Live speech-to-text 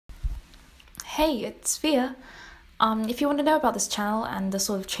Hey, it's Via. If you want to know about this channel and the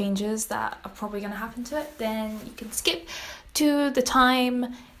sort of changes that are probably going to happen to it, then you can skip to the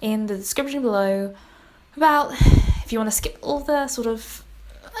time in the description below about if you want to skip all the sort of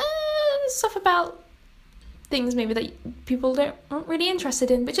stuff about things maybe that people aren't really interested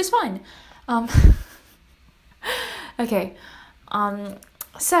in, which is fine. Okay.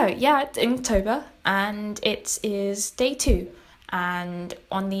 So yeah, it's Inktober and it is day 2. And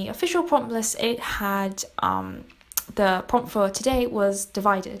on the official prompt list, it had the prompt for today was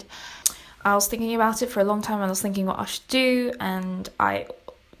divided. I was thinking about it for a long time. I was thinking what I should do, and I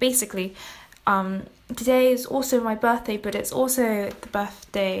basically today is also my birthday, but it's also the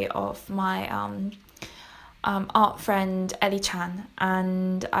birthday of my art friend Ellie-chan,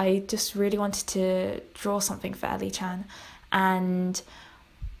 and I just really wanted to draw something for Ellie-chan, and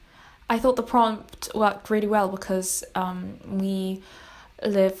I thought the prompt worked really well because we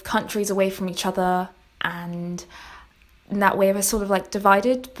live countries away from each other, and in that way we're sort of like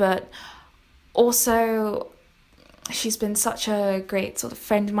divided, but also she's been such a great sort of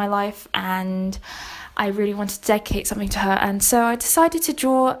friend in my life, and I really wanted to dedicate something to her, and so I decided to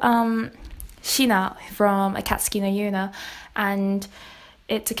draw Shin-ah from Akatsuki no Yuna, and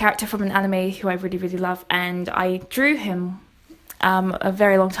it's a character from an anime who I really, really love, and I drew him a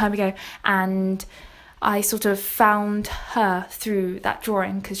very long time ago, and I sort of found her through that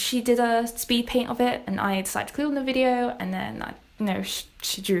drawing because she did a speed paint of it, and I decided to click on the video, and then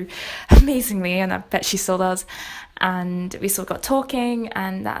she drew amazingly, and I bet she still does, and we sort of got talking,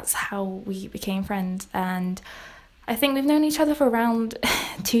 and that's how we became friends. And I think we've known each other for around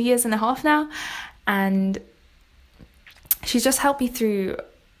 2.5 years now, and she's just helped me through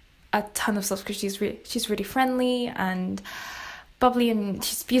a ton of stuff because she's really friendly and bubbly, and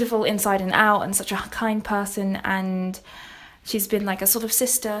she's beautiful inside and out, and such a kind person, and she's been like a sort of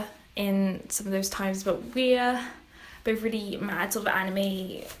sister in some of those times. But we're both really mad sort of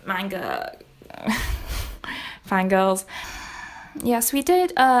anime manga fangirls. Yes, we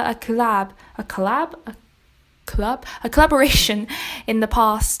did a collaboration in the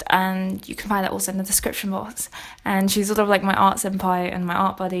past, and you can find that also in the description box. And she's sort of like my art senpai and my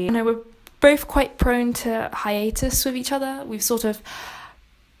art buddy. You know, we're both quite prone to hiatus with each other. We've sort of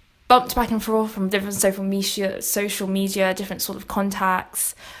bumped back and forth from different social media, different sort of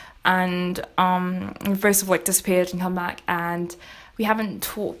contacts, and we've both sort of like disappeared and come back, and we haven't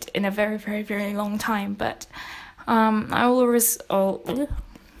talked in a very, very, very long time. But I'll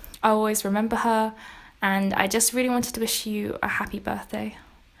always remember her, and I just really wanted to wish you a happy birthday.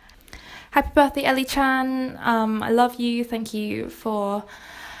 Happy birthday, Ellie-chan. I love you. Thank you for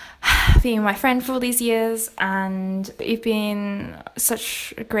being my friend for all these years, and you've been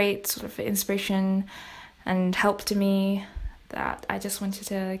such a great sort of inspiration and help to me that I just wanted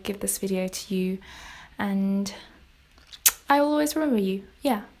to give this video to you, and I will always remember you.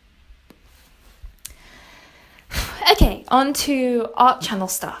 Yeah. Okay, on to art channel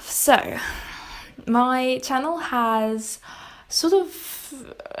stuff. So my channel has sort of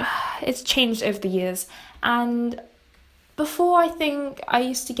it's changed over the years, and before, I think I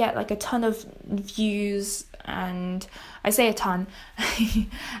used to get like a ton of views, and I say a ton,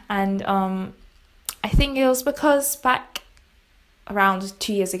 and I think it was because back around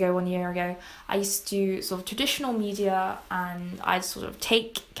 2 years ago, 1 year ago, I used to do sort of traditional media, and I'd sort of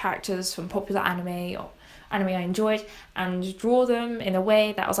take characters from popular anime or anime I enjoyed and draw them in a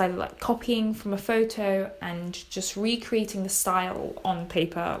way that was either like copying from a photo and just recreating the style on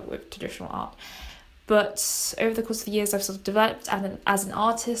paper with traditional art. But over the course of the years, I've sort of developed as an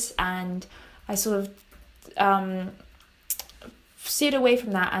artist, and I sort of steered away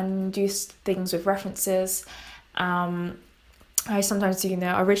from that and do things with references. I sometimes do,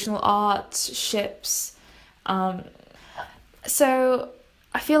 original art, ships. So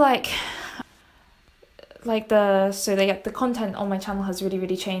I feel like the content on my channel has really,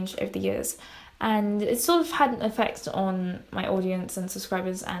 really changed over the years, and it sort of had an effect on my audience and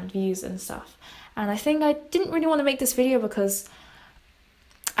subscribers and views and stuff. And I think I didn't really want to make this video because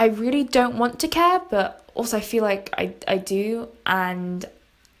I really don't want to care, but also I feel like I do, and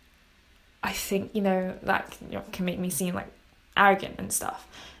I think, that can make me seem like arrogant and stuff.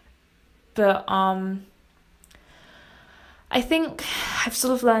 But I think I've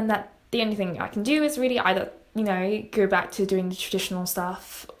sort of learned that the only thing I can do is really either, go back to doing the traditional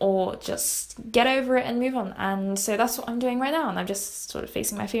stuff or just get over it and move on. And so that's what I'm doing right now, and I'm just sort of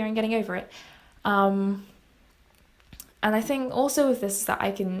facing my fear and getting over it. And I think also with this is that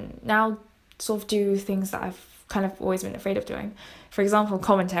I can now sort of do things that I've kind of always been afraid of doing. For example,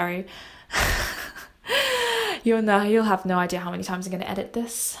 commentary. You'll have no idea how many times I'm going to edit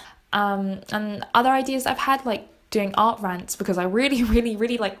this. And other ideas I've had, like doing art rants, because I really, really,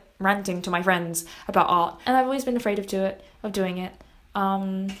 really like ranting to my friends about art, and I've always been afraid of doing it.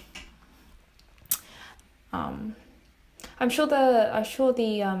 I'm sure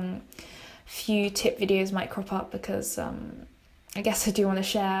the few tip videos might crop up, because I guess I do want to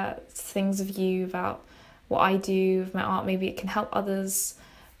share things with you about what I do with my art. Maybe it can help others,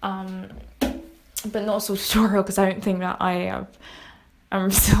 but not a sort of tutorial, because I don't think that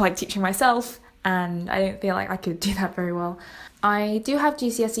I'm still like teaching myself, and I don't feel like I could do that very well. I do have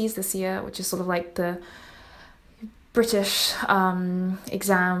GCSEs this year, which is sort of like the British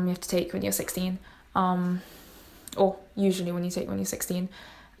exam you have to take when you're 16, or usually when you're 16.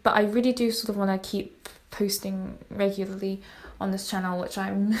 But I really do sort of want to keep posting regularly on this channel, which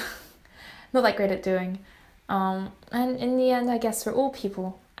I'm not that great at doing. And in the end, I guess we're all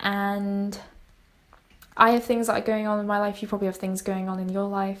people, and I have things that are going on in my life, you probably have things going on in your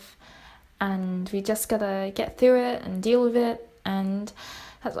life, and we just gotta get through it and deal with it, and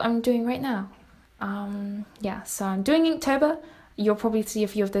that's what I'm doing right now. Yeah, so I'm doing Inktober. You'll probably see a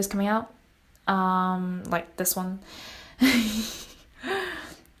few of those coming out, like this one.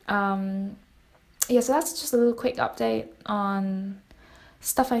 Yeah, so that's just a little quick update on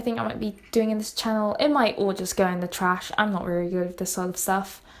stuff I think I might be doing in this channel. It might all just go in the trash. I'm not very good at this sort of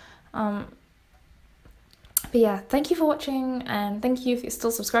stuff. But yeah, thank you for watching, and thank you if you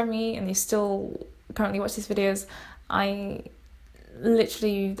still subscribe to me and you still currently watch these videos. I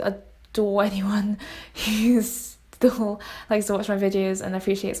literally adore anyone who still likes to watch my videos and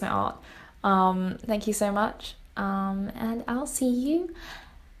appreciates my art. Thank you so much, and I'll see you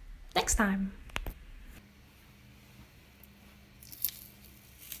next time.